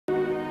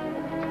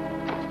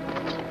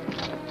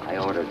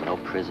ordered no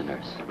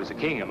prisoners. He was a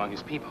king among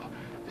his people.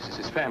 This is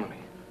his family.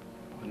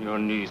 On your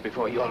knees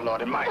before your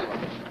lord and my lord.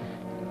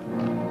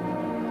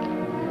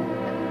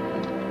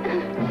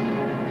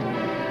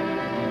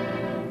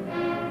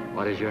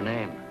 What is your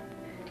name?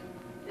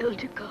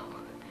 Ildiko.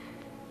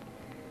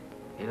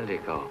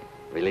 Ildiko.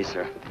 Release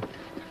her.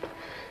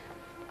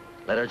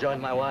 Let her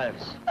join my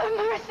wives. Have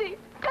mercy!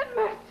 Have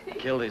mercy!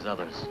 Kill these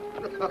others.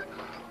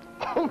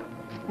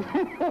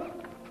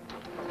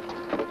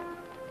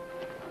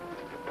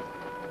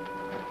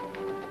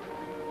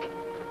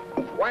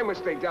 Why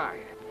must they die?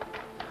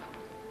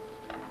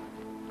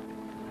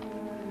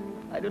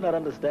 I do not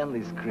understand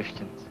these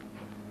Christians.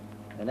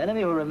 An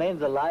enemy who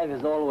remains alive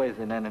is always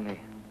an enemy.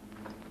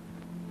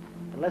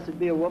 Unless it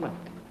be a woman.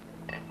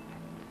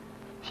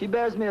 She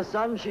bears me a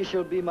son, she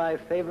shall be my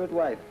favorite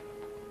wife.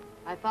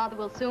 My father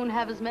will soon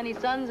have as many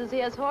sons as he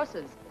has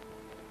horses.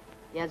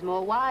 He has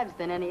more wives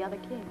than any other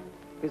king.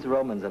 These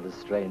Romans have a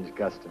strange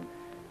custom.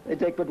 They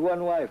take but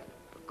one wife.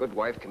 A good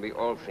wife can be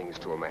all things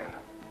to a man.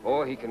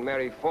 Or he can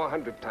marry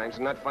 400 times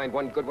and not find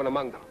one good one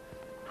among them.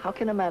 How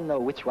can a man know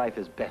which wife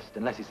is best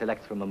unless he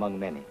selects from among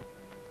many?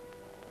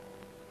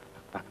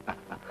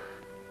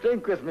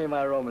 Drink with me,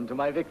 my Roman, to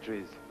my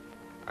victories.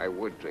 I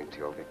would drink to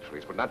your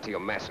victories, but not to your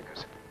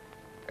massacres.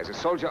 As a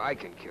soldier, I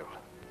can kill.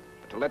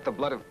 But to let the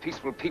blood of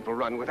peaceful people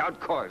run without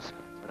cause.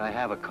 But I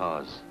have a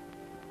cause.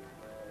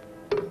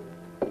 The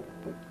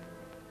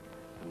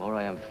more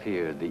I am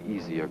feared, the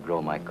easier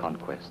grow my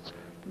conquests.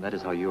 And that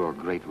is how your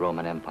great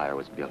Roman Empire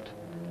was built.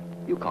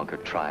 You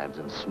conquered tribes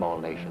and small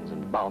nations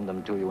and bound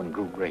them to you and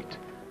grew great.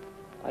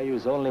 I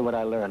use only what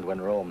I learned when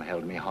Rome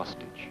held me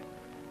hostage.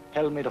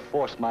 Held me to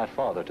force my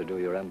father to do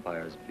your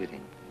empire's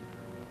bidding.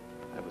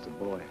 I was a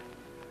boy.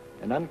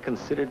 An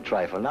unconsidered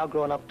trifle, now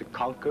grown up to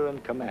conquer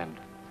and command.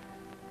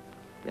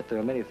 Yet there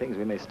are many things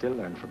we may still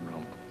learn from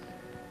Rome.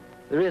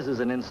 There is, as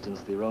an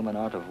instance, the Roman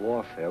art of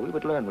warfare. We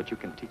would learn what you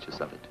can teach us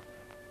of it.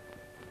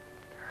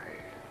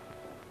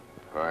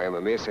 I am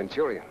a mere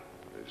centurion.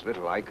 There's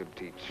little I could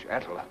teach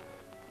Attila.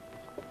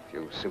 A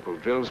few simple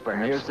drills,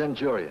 perhaps. A mere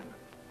centurion.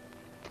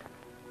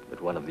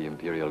 But one of the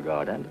Imperial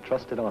Guard and a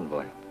trusted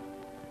envoy.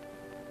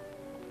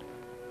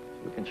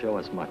 You can show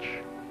us much.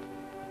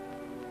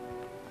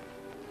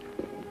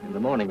 In the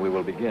morning, we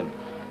will begin.